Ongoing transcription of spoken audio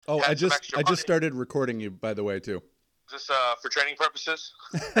Oh, had some extra I money. just started recording you, by the way, too. Is this for training purposes?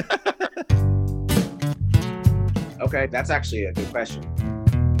 Okay, that's actually a good question.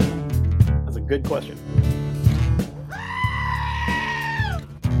 That's a good question.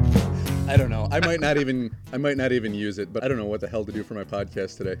 I don't know. I might not even use it, but I don't know what the hell to do for my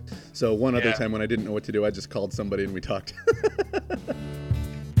podcast today. So one other time when I didn't know what to do, I just called somebody and we talked.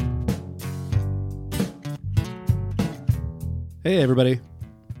 Hey everybody.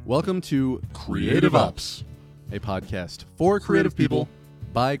 Welcome to Creative Ops, a podcast for creative people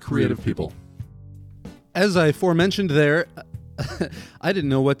by creative people. As I aforementioned there, I didn't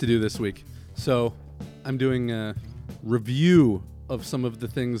know what to do this week. So I'm doing a review of some of the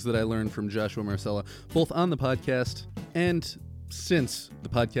things that I learned from Joshua Marcella, both on the podcast and since the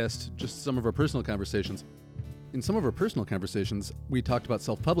podcast, just some of our personal conversations. In some of our personal conversations, we talked about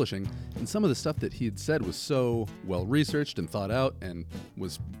self-publishing, and some of the stuff that he had said was so well-researched and thought out and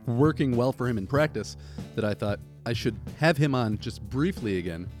was working well for him in practice that I thought I should have him on just briefly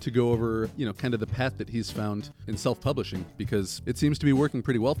again to go over, kind of the path that he's found in self-publishing, because it seems to be working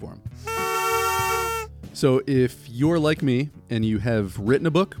pretty well for him. So if you're like me and you have written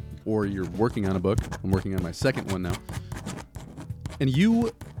a book or you're working on a book, I'm working on my second one now, and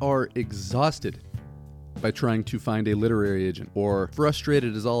you are exhausted by trying to find a literary agent or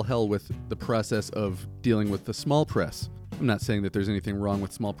frustrated as all hell with the process of dealing with the small press. I'm not saying that there's anything wrong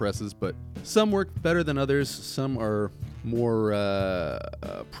with small presses, but some work better than others. Some are more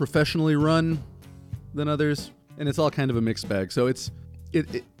professionally run than others, and it's all kind of a mixed bag. So it's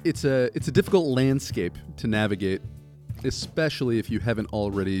a difficult landscape to navigate, especially if you haven't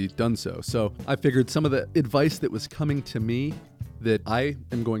already done so. So I figured some of the advice that was coming to me that I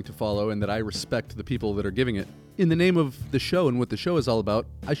am going to follow and that I respect the people that are giving it, in the name of the show and what the show is all about,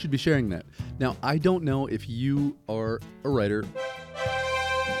 I should be sharing that. Now, I don't know if you are a writer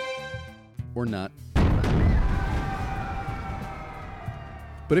or not,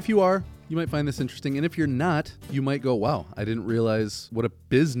 but if you are, you might find this interesting, and if you're not, you might go, wow, I didn't realize what a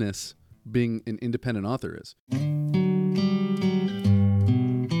business being an independent author is.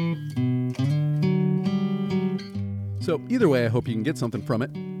 So either way, I hope you can get something from it.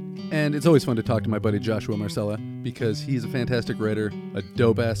 And it's always fun to talk to my buddy Joshua Marcella, because he's a fantastic writer, a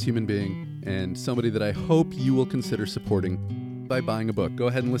dope-ass human being, and somebody that I hope you will consider supporting by buying a book. Go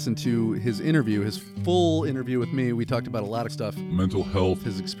ahead and listen to his interview, his full interview with me. We talked about a lot of stuff. Mental health.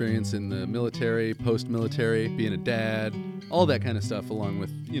 His experience in the military, post-military, being a dad, all that kind of stuff, along with,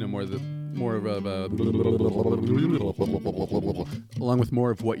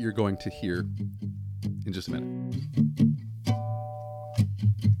 more of what you're going to hear in just a minute.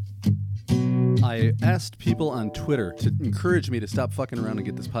 I asked people on Twitter to encourage me to stop fucking around and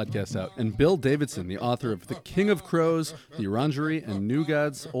get this podcast out. And Bill Davidson, the author of The King of Crows, The Orangery, and New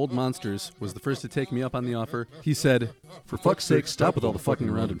Gods, Old Monsters, was the first to take me up on the offer. He said, "For fuck's sake, stop with all the fucking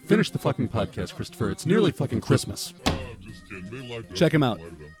around and finish the fucking podcast, Christopher. It's nearly fucking Christmas." Check him out.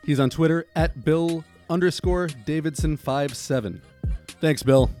 He's on Twitter at Bill_Davidson57. Thanks,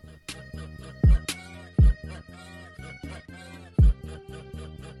 Bill.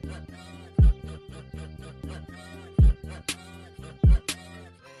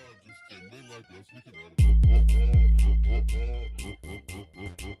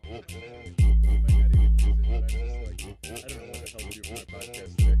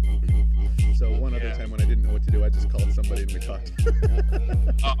 So one other time when I didn't know what to do, I just called somebody and we talked.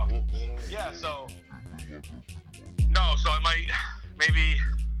 So I might, maybe,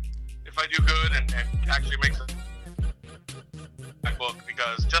 if I do good and actually make my book,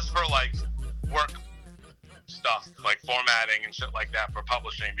 because just for like work stuff, like formatting and shit like that for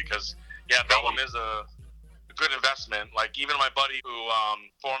publishing, because vellum is a good investment. Like even my buddy who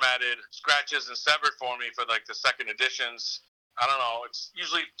formatted Scratches and Severed for me for like the second editions, I don't know, it's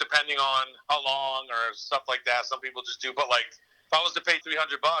usually depending on how long or stuff like that. Some people just do, but like if I was to pay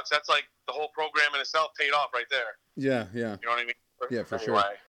 $300, that's like the whole program in itself paid off right there. Yeah. You know what I mean? Yeah, for sure.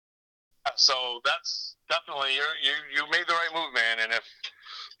 So that's definitely, you made the right move, man. And if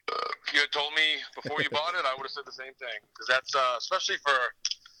you had told me before you bought it, I would have said the same thing. Because that's especially for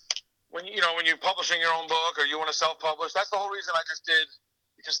when you're publishing your own book or you want to self-publish. That's the whole reason I just did,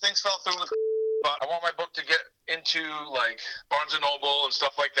 because things fell through with. But I want my book to get into like Barnes & Noble and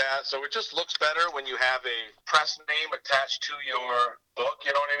stuff like that. So it just looks better when you have a press name attached to your book.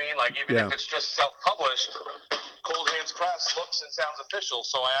 You know what I mean? Like even if it's just self-published, Cold Hands Press looks and sounds official.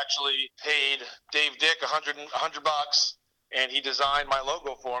 So I actually paid Dave Dick $100, and he designed my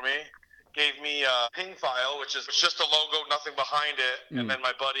logo for me. gave me a ping file, which is just a logo, nothing behind it. And then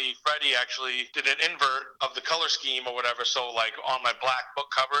my buddy Freddie actually did an invert of the color scheme or whatever. So like on my black book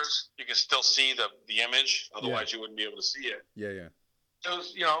covers, you can still see the image. Otherwise, you wouldn't be able to see it. Yeah. It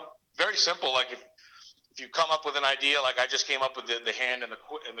was, very simple. Like if you come up with an idea, like I just came up with the hand and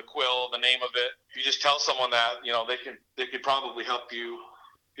the quill, the name of it. If you just tell someone that, they could probably help you.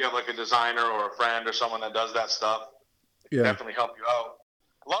 If you have like a designer or a friend or someone that does that stuff, it can definitely help you out.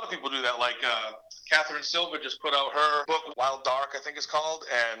 A lot of people do that. Like Catherine Silva just put out her book, Wild Dark, I think it's called,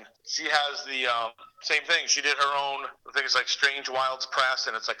 and she has the same thing. She did her own, I think it's like Strange Wilds Press,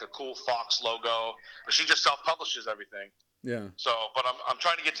 and it's like a cool fox logo. But she just self-publishes everything. Yeah. So, but I'm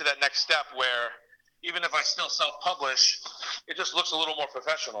trying to get to that next step where even if I still self-publish, it just looks a little more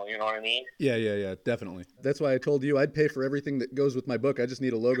professional, you know what I mean? Yeah, definitely. That's why I told you I'd pay for everything that goes with my book. I just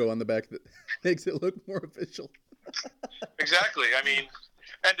need a logo on the back that makes it look more official. Exactly. I mean,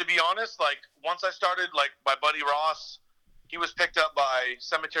 and to be honest, like once I started, like my buddy Ross, he was picked up by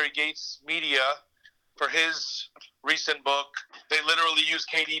Cemetery Gates Media for his recent book. They literally use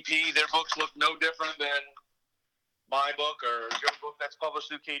KDP. Their books look no different than my book or your book that's published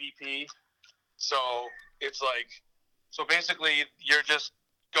through KDP. So it's like, so basically you're just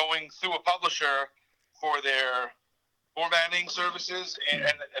going through a publisher for their formatting services. And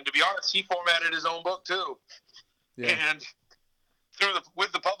to be honest, he formatted his own book too. Yeah. And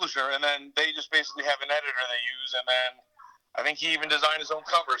with the publisher, and then they just basically have an editor they use, and then I think he even designed his own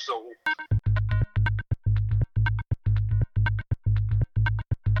cover. So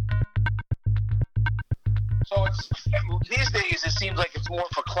it's these days it seems like it's more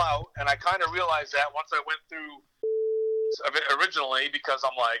for clout, and I kind of realized that once I went through of it originally, because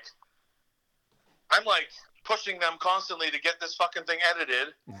I'm like pushing them constantly to get this fucking thing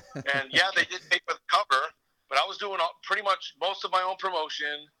edited, and yeah, they did pay for the cover. But I was doing pretty much most of my own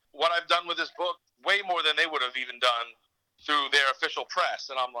promotion. What I've done with this book, way more than they would have even done through their official press.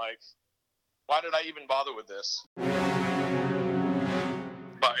 And I'm like, why did I even bother with this? But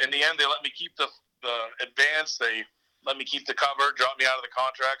in the end, they let me keep the advance. They let me keep the cover, drop me out of the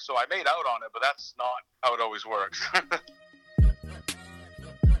contract. So I made out on it, but that's not how it always works.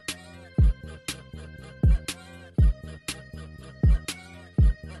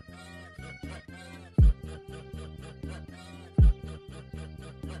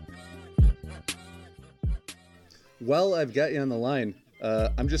 While I've got you on the line,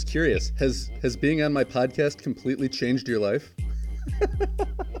 I'm just curious, has being on my podcast completely changed your life?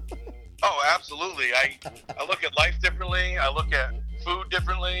 Oh, absolutely. I look at life differently. I look at food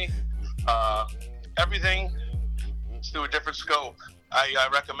differently. Everything is through a different scope. I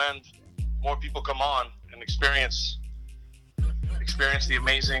recommend more people come on and experience the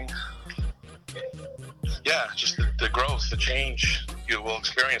amazing, just the growth, the change you will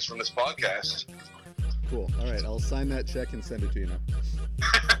experience from this podcast. Cool. All right, I'll sign that check and send it to you now.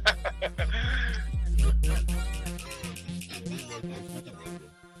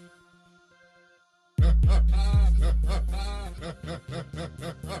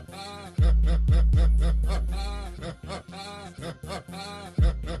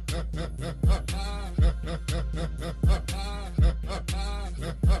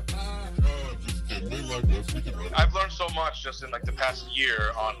 I've learned so much just in like the past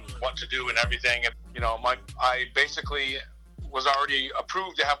year on what to do and everything. And I basically was already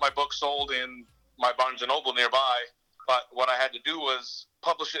approved to have my book sold in my Barnes & Noble nearby. But what I had to do was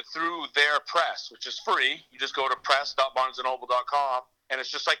publish it through their press, which is free. You just go to press.barnesandnoble.com, and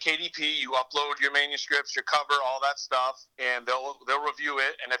it's just like KDP. You upload your manuscripts, your cover, all that stuff, and they'll review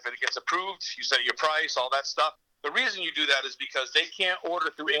it. And if it gets approved, you set your price, all that stuff. The reason you do that is because they can't order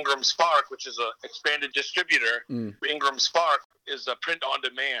through Ingram Spark, which is an expanded distributor. Ingram Spark is a print on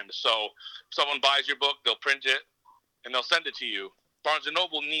demand. So if someone buys your book, they'll print it, and they'll send it to you. Barnes &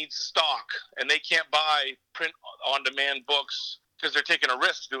 Noble needs stock, and they can't buy print on demand books because they're taking a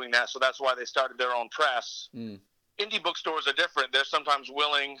risk doing that. So that's why they started their own press. Indie bookstores are different. They're sometimes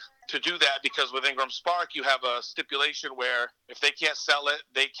willing to do that because with Ingram Spark, you have a stipulation where if they can't sell it,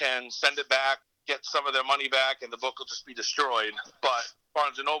 they can send it back, get some of their money back, and the book will just be destroyed. But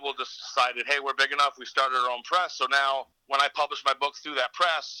Barnes & Noble just decided, hey, we're big enough. We started our own press. So now when I publish my book through that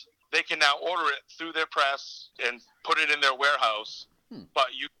press, they can now order it through their press and put it in their warehouse. But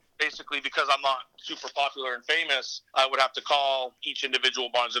you basically, because I'm not super popular and famous, I would have to call each individual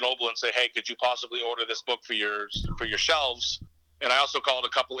Barnes & Noble and say, hey, could you possibly order this book for your shelves? And I also called a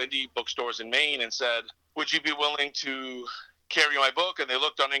couple indie bookstores in Maine and said, would you be willing to carry my book? And they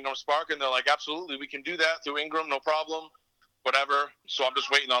looked on Ingram Spark and they're like, absolutely, we can do that through Ingram, no problem, whatever. So I'm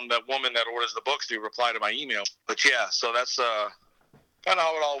just waiting on that woman that orders the books to reply to my email. But yeah, so that's kind of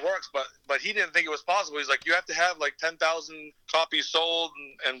how it all works, but he didn't think it was possible. He's like, you have to have like 10,000 copies sold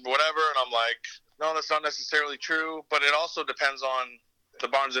and whatever. And I'm like, no, that's not necessarily true. But it also depends on the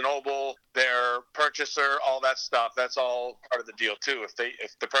Barnes and Noble, their purchaser, all that stuff. That's all part of the deal too.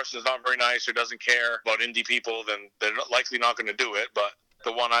 If the person is not very nice or doesn't care about indie people, then they're likely not going to do it. But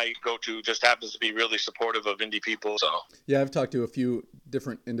the one I go to just happens to be really supportive of indie people. So yeah, I've talked to a few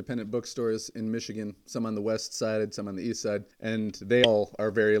different independent bookstores in Michigan, some on the west side, some on the east side, and they all are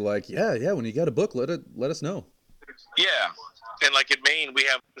very like, yeah, when you got a book, let us know. Yeah. And like in Maine, we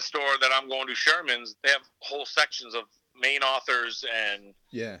have the store that I'm going to, Sherman's. They have whole sections of Maine authors and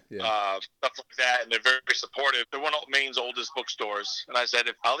stuff like that, and they're very, very supportive. They're one of Maine's oldest bookstores, and I said,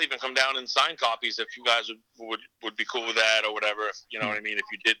 if I'll even come down and sign copies if you guys would be cool with that or whatever. If, you know what I mean? If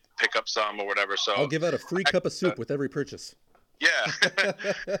you did pick up some or whatever. So I'll give out a free cup of soup with every purchase. Yeah.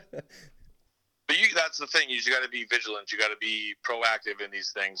 But that's the thing. You got to be vigilant. You got to be proactive in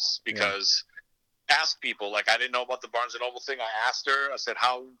these things because. Ask people. Like, I didn't know about the Barnes & Noble thing. I asked her. I said,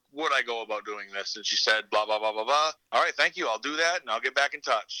 how would I go about doing this? And she said, blah, blah, blah, blah, blah. All right, thank you. I'll do that, and I'll get back in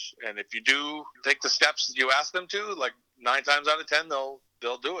touch. And if you do take the steps that you ask them to, like 9 times out of 10, they'll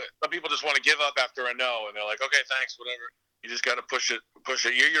do it. Some people just want to give up after a no, and they're like, okay, thanks, whatever. You just got to push it.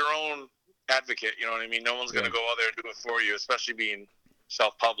 You're your own advocate. You know what I mean? No one's going to go out there and do it for you, especially being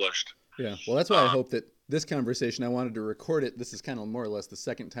self-published. Yeah, well, that's why I hope that this conversation, I wanted to record it. This is kind of more or less the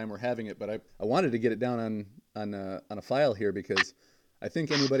second time we're having it, but I wanted to get it down on a file here because I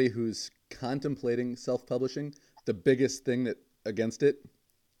think anybody who's contemplating self-publishing, the biggest thing against it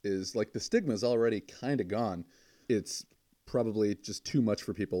is like the stigma is already kind of gone. It's probably just too much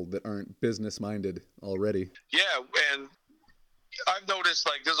for people that aren't business-minded already. Yeah, and I've noticed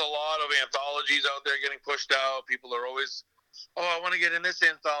like there's a lot of anthologies out there getting pushed out. People are always, I want to get in this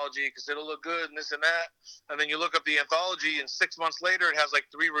anthology because it'll look good and this and that. And then you look up the anthology and 6 months later it has like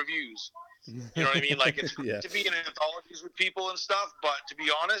 3 reviews. You know what I mean? Like it's to be in anthologies with people and stuff, but to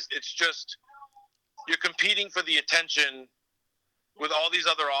be honest, it's just you're competing for the attention with all these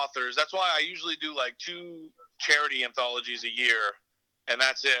other authors. That's why I usually do like 2 charity anthologies a year, and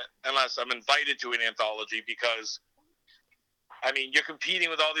that's it, unless I'm invited to an anthology because I mean, you're competing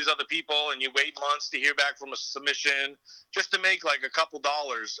with all these other people and you wait months to hear back from a submission just to make like a couple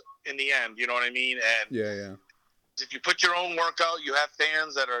dollars in the end. You know what I mean? And yeah. If you put your own work out, you have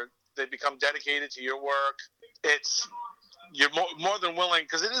fans they become dedicated to your work. You're more than willing,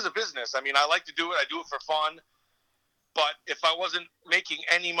 because it is a business. I mean, I like to do it. I do it for fun. But if I wasn't making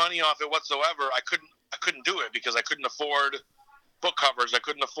any money off it whatsoever, I couldn't do it because I couldn't afford book covers. I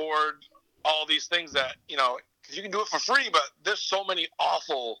couldn't afford all these things that, because you can do it for free, but there's so many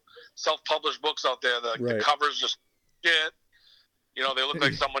awful self-published books out there that the covers just shit. They look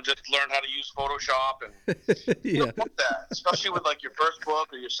like someone just learned how to use Photoshop, and you don't want that, especially with like your first book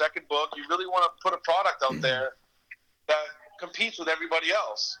or your second book. You really want to put a product out there that competes with everybody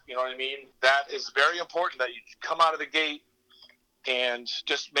else. You know what I mean? That is very important, that you come out of the gate and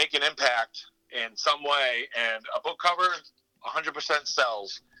just make an impact in some way. And a book cover 100%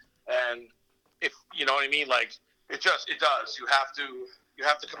 sells. And if you know what I mean, like it does. You have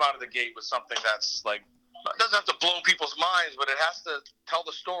to come out of the gate with something that's like, it doesn't have to blow people's minds, but it has to tell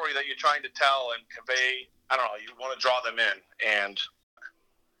the story that you're trying to tell and convey. I don't know, you want to draw them in. And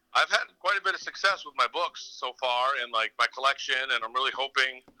I've had quite a bit of success with my books so far in like my collection, and I'm really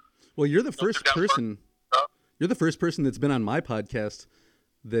hoping. Well, you're the first person. You're the first person that's been on my podcast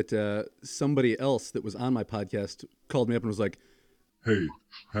that somebody else that was on my podcast called me up and was like, "Hey,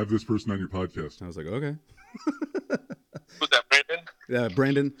 have this person on your podcast." I was like, "Okay." Was that Brandon? Yeah,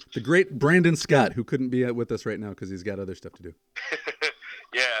 Brandon, the great Brandon Scott, who couldn't be with us right now because he's got other stuff to do.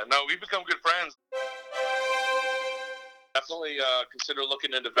 Yeah, no, we've become good friends. Definitely consider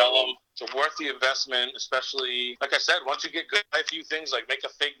looking to develop. It's worth the investment, especially, like I said, once you get good at a few things, like make a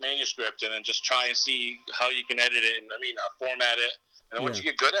fake manuscript and then just try and see how you can edit it and, format it. And then once you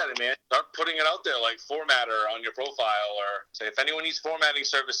get good at it, man, start putting it out there like Formatter on your profile, or say if anyone needs formatting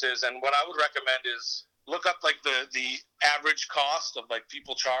services. And what I would recommend is look up like the average cost of like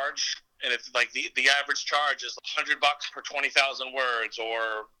people charge. And if like the average charge is $100 per 20,000 words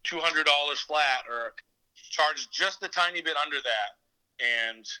or $200 flat, or charge just a tiny bit under that.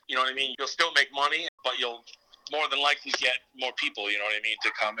 And you know what I mean? You'll still make money, but you'll more than likely get more people, you know what I mean,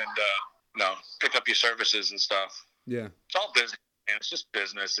 to come and pick up your services and stuff. Yeah. It's all business, man. It's just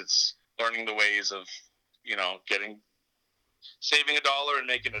business. It's learning the ways of, saving $1 and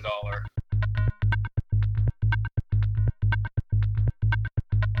making $1.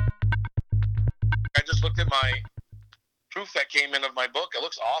 I just looked at my proof that came in of my book. It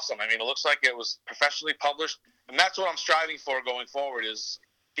looks awesome. I mean, it looks like it was professionally published, and that's what I'm striving for going forward, is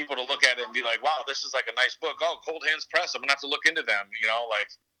people to look at it and be like, wow, this is like a nice book. Oh, Cold Hands Press, I'm gonna have to look into them, you know, like,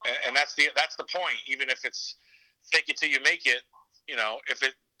 and that's the point. Even if it's fake it till you make it, you know, if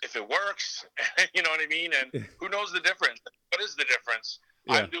it works, you know what I mean? And who knows the difference? What is the difference?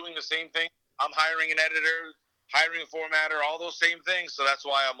 Yeah. I'm doing the same thing. I'm hiring an editor, hiring a formatter, all those same things. So that's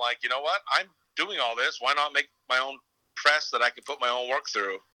why I'm like, you know what? I'm doing all this. Why not make my own press that I can put my own work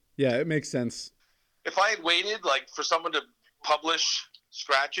through? Yeah, it makes sense. If I had waited like for someone to publish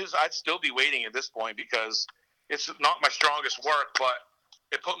scratches, I'd still be waiting at this point, because it's not my strongest work, but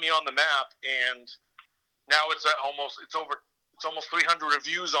it put me on the map, and now it's almost 300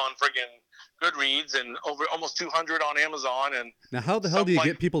 reviews on friggin' Goodreads and over almost 200 on Amazon. And now, how the hell do you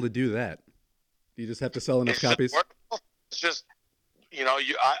get people to do that? Do you just have to sell enough copies? It's just, you know,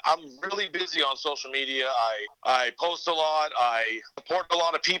 I'm really busy on social media. I post a lot. I support a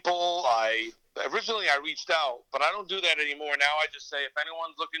lot of people. Originally I reached out, but I don't do that anymore. Now I just say, if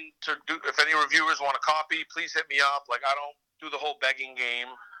anyone's looking to do, if any reviewers want a copy, please hit me up. Like, I don't do the whole begging game,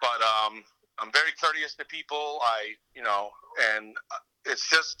 but I'm very courteous to people. And it's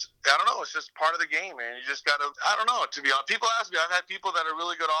just, I don't know, it's just part of the game, man. You just gotta, I don't know, to be honest. People ask me, I've had people that are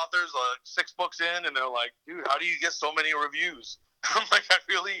really good authors, like 6 books in, and they're like, dude, how do you get so many reviews? I'm like, I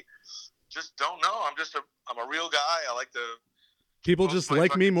really just don't know. I'm a real guy. I like to. People just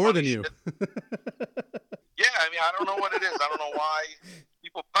like me more than you. Yeah, I mean, I don't know what it is. I don't know why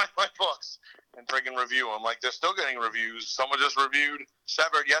people buy my books and friggin' review them. Like, they're still getting reviews. Someone just reviewed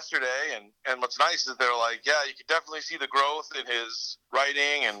Severed yesterday, and what's nice is they're like, yeah, you can definitely see the growth in his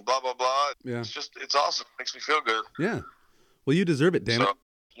writing and blah, blah, blah. Yeah. It's awesome. It makes me feel good. Yeah. Well, you deserve it, damn it.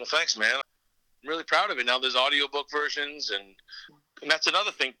 Well, thanks, man. I'm really proud of it. Now there's audiobook versions, and that's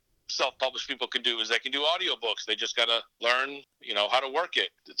another thing self-published people can do, is they can do audiobooks. They just got to learn, you know, how to work it.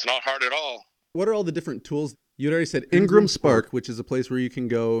 It's not hard at all. What are all the different tools? You'd already said Ingram Spark, which is a place where you can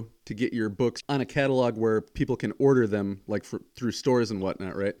go to get your books on a catalog where people can order them, like through stores and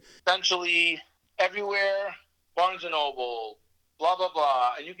whatnot, right? Essentially everywhere, Barnes & Noble, blah, blah,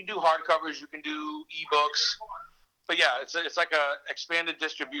 blah. And you can do hardcovers, you can do ebooks. But yeah, it's like a expanded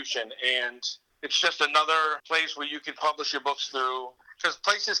distribution, and it's just another place where you can publish your books through. Because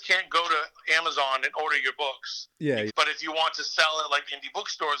places can't go to Amazon and order your books. Yeah. But if you want to sell it like indie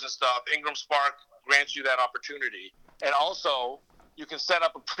bookstores and stuff, Ingram Spark grants you that opportunity. And also, you can set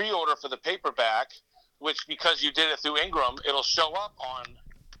up a pre-order for the paperback, which, because you did it through Ingram, it'll show up on,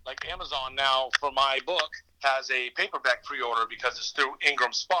 like, Amazon now for my book has a paperback pre-order because it's through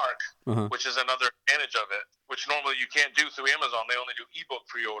Ingram Spark, which is another advantage of it, which normally you can't do through Amazon. They only do ebook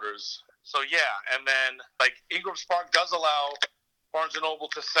pre-orders. So, yeah. And then, like, Ingram Spark does allow Barnes & Noble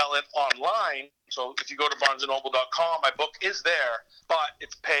to sell it online. So if you go to barnesandnoble.com, my book is there, but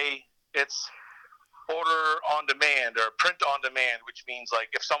it's order on demand or print on demand, which means, like,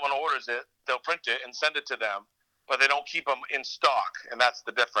 if someone orders it, they'll print it and send it to them, but they don't keep them in stock, and that's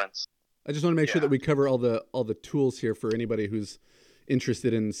the difference. I just want to make sure that we cover all the tools here for anybody who's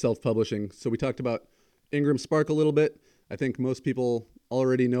interested in self-publishing. So we talked about Ingram Spark a little bit. I think most people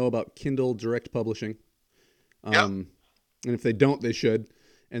already know about Kindle Direct Publishing. And if they don't, they should.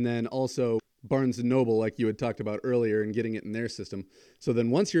 And then also Barnes & Noble, like you had talked about earlier, and getting it in their system. So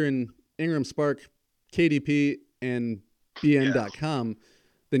then once you're in Ingram Spark, KDP, and BN.com,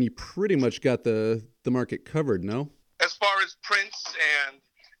 then you pretty much got the market covered, no? As far as prints,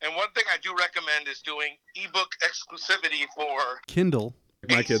 and one thing I do recommend is doing ebook exclusivity for Kindle.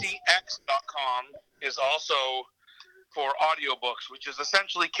 My kids. ACX.com is also for audiobooks, which is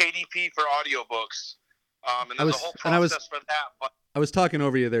essentially KDP for audiobooks. And there's a whole process for that. But I was talking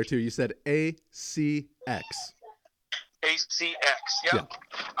over you there, too. You said ACX. ACX, yeah.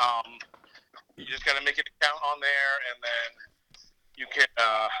 You just got to make an account on there, and then you can,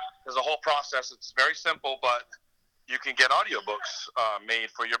 there's a whole process. It's very simple, but you can get audiobooks made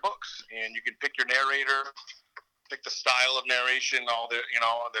for your books, and you can pick your narrator, pick the style of narration, all the, you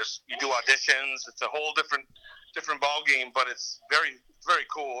know, you do auditions. It's a whole different ball game, but it's very, very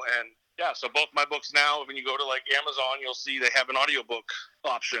cool. And yeah, so both my books now, when you go to like Amazon, you'll see they have an audiobook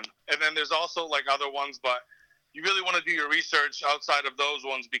option. And then there's also like other ones, but you really want to do your research outside of those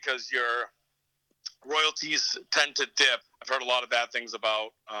ones because your royalties tend to dip. I've heard a lot of bad things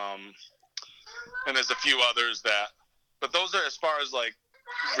about, and there's a few others but those are, as far as like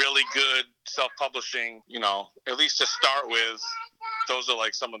really good self-publishing, you know, at least to start with, those are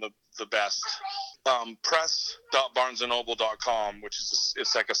like some of the best. press.barnesandnoble.com, which is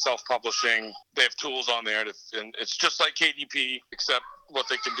it's like a self-publishing. They have tools on there, and it's just like KDP, except what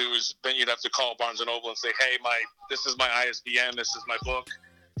they can do is then you'd have to call Barnes and Noble and say, "Hey, this is my ISBN, this is my book.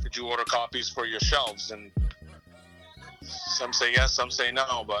 Did you order copies for your shelves?" And some say yes, some say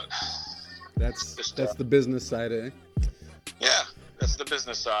no, but That's just, the business side, eh? yeah, that's the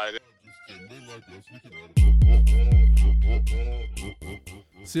business side.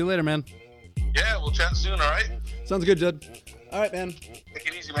 See you later, man. Yeah, we'll chat soon. All right, Sounds good, Judd. All right, man. take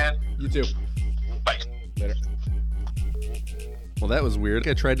it easy, man. You too. Bye. Later. Well, that was weird.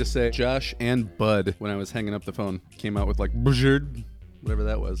 I tried to say Josh and Bud when I was hanging up the phone. Came out with like Bujard, whatever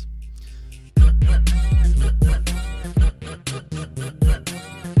that was.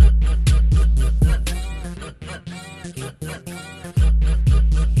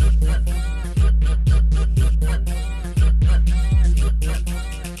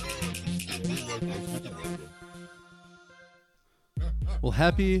 Well,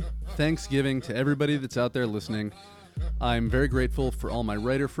 happy Thanksgiving to everybody that's out there listening. I'm very grateful for all my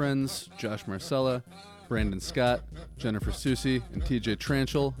writer friends, Josh Marcella, Brandon Scott, Jennifer Susi, and TJ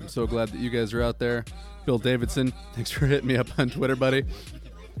Tranchel. I'm so glad that you guys are out there. Bill Davidson, thanks for hitting me up on Twitter, buddy.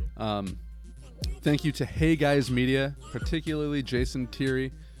 Thank you to Hey Guys Media, particularly Jason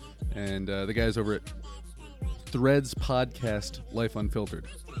Thierry and the guys over at Threads Podcast Life Unfiltered.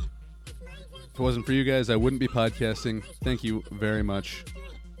 If it wasn't for you guys, I wouldn't be podcasting. Thank you very much.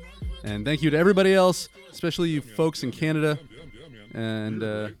 And thank you to everybody else, especially you folks in Canada. And,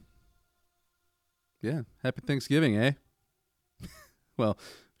 yeah, happy Thanksgiving, eh? Well,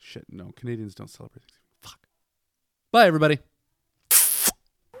 shit, no, Canadians don't celebrate Thanksgiving. Fuck. Bye, everybody.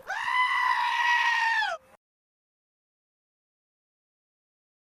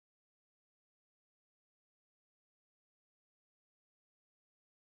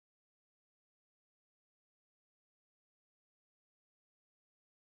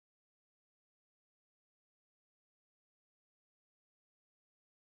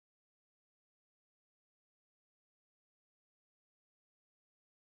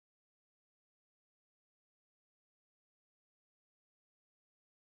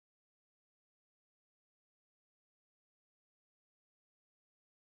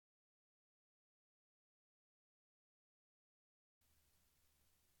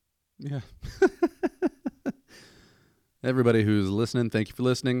 Yeah. Everybody who's listening, thank you for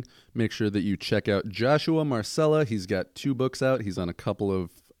listening. Make sure that you check out Joshua Marcella. He's got 2 books out. He's on a couple of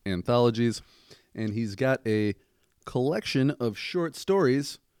anthologies. And he's got a collection of short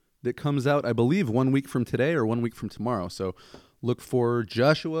stories that comes out, I believe, 1 week from today or 1 week from tomorrow. So look for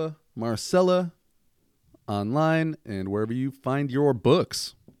Joshua Marcella online and wherever you find your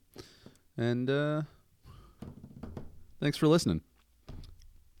books. And thanks for listening.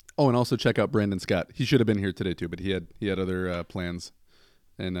 Oh, and also check out Brandon Scott. He should have been here today too, but he had other plans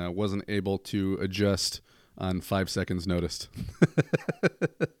and wasn't able to adjust on 5 seconds notice.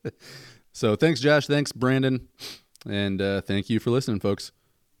 So thanks, Josh. Thanks, Brandon. And thank you for listening, folks.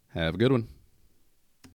 Have a good one.